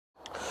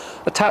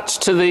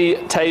Attached to the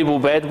table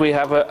bed we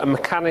have a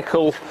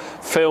mechanical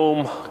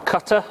film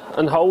cutter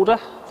and holder.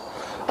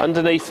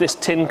 Underneath this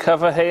tin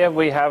cover here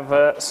we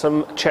have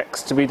some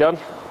checks to be done,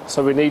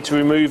 so we need to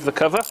remove the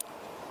cover.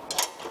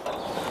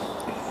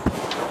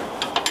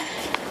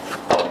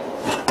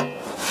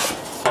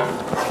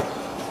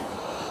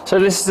 So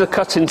this is the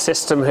cutting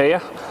system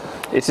here.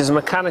 It is a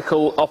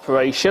mechanical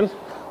operation,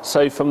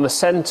 so from the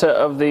centre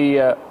of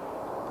the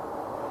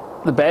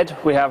bed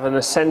we have an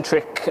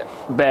eccentric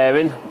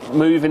bearing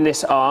moving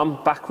this arm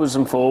backwards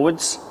and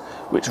forwards,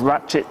 which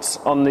ratchets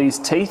on these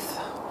teeth.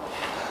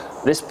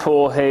 This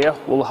paw here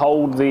will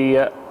hold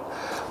the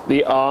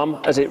arm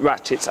as it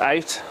ratchets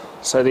out,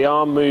 so the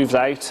arm moves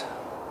out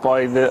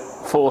by the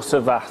force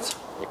of that.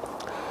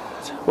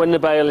 When the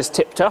bale is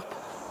tipped up,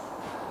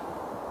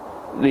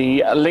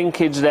 the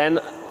linkage then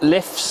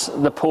lifts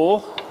the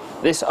paw.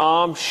 This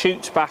arm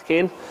shoots back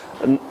in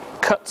and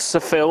cuts the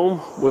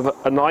film with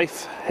a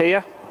knife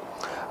here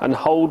and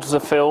holds the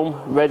film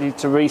ready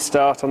to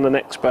restart on the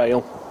next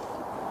bale.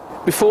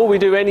 Before we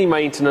do any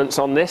maintenance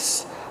on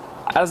this,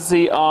 as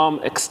the arm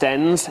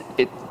extends,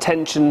 it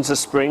tensions the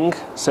spring,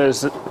 so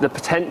there's the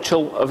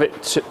potential of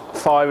it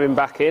firing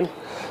back in.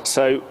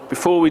 So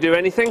before we do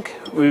anything,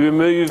 we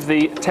remove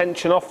the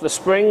tension off the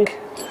spring.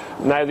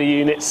 Now the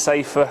unit's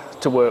safer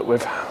to work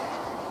with.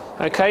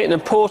 Okay, an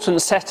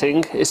important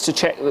setting is to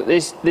check that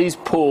these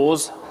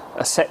paws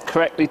are set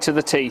correctly to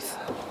the teeth.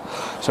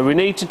 So we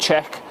need to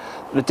check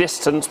the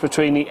distance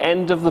between the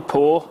end of the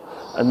paw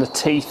and the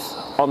teeth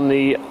on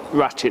the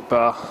ratchet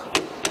bar.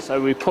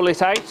 So we pull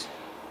it out,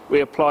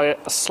 we apply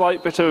a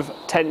slight bit of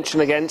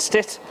tension against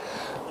it,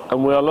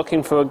 and we are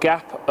looking for a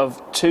gap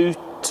of 2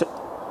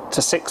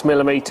 to 6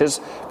 millimeters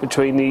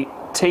between the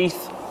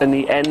teeth and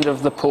the end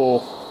of the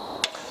paw.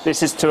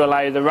 This is to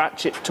allow the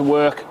ratchet to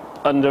work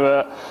under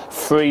a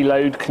free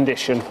load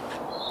condition.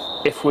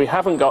 If we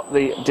haven't got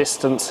the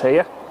distance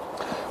here,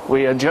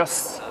 we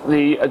adjust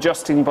the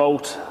adjusting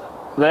bolt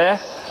there,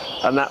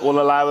 and that will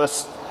allow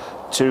us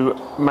to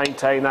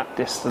maintain that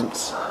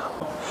distance.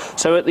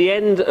 So at the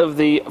end of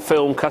the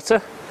film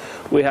cutter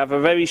we have a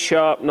very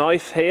sharp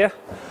knife here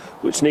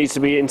which needs to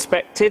be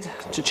inspected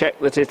to check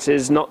that it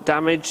is not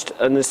damaged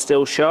and is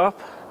still sharp.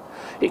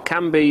 It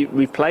can be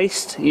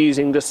replaced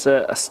using just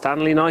a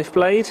Stanley knife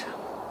blade.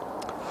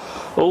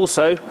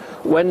 Also,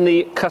 when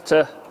the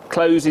cutter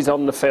closes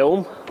on the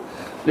film,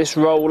 this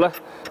roller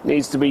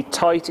needs to be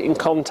tight in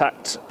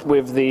contact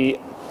with the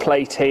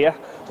plate here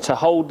to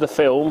hold the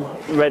film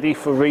ready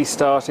for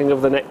restarting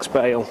of the next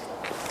bale.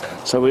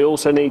 So we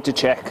also need to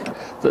check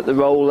that the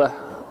roller,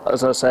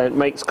 as I said,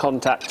 makes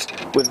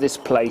contact with this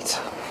plate.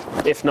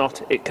 If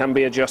not, it can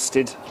be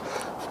adjusted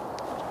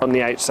on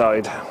the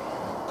outside.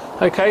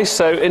 Okay,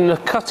 so in the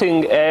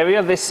cutting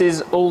area, this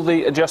is all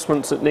the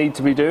adjustments that need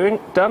to be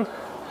done.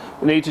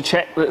 We need to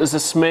check that there's a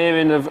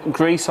smearing of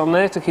grease on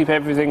there to keep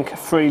everything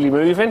freely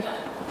moving.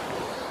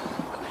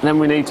 Then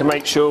we need to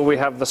make sure we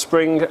have the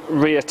spring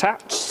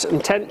reattached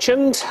and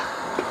tensioned.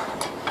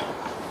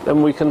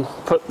 Then we can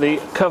put the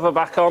cover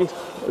back on,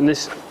 and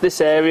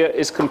this area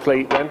is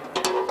complete then.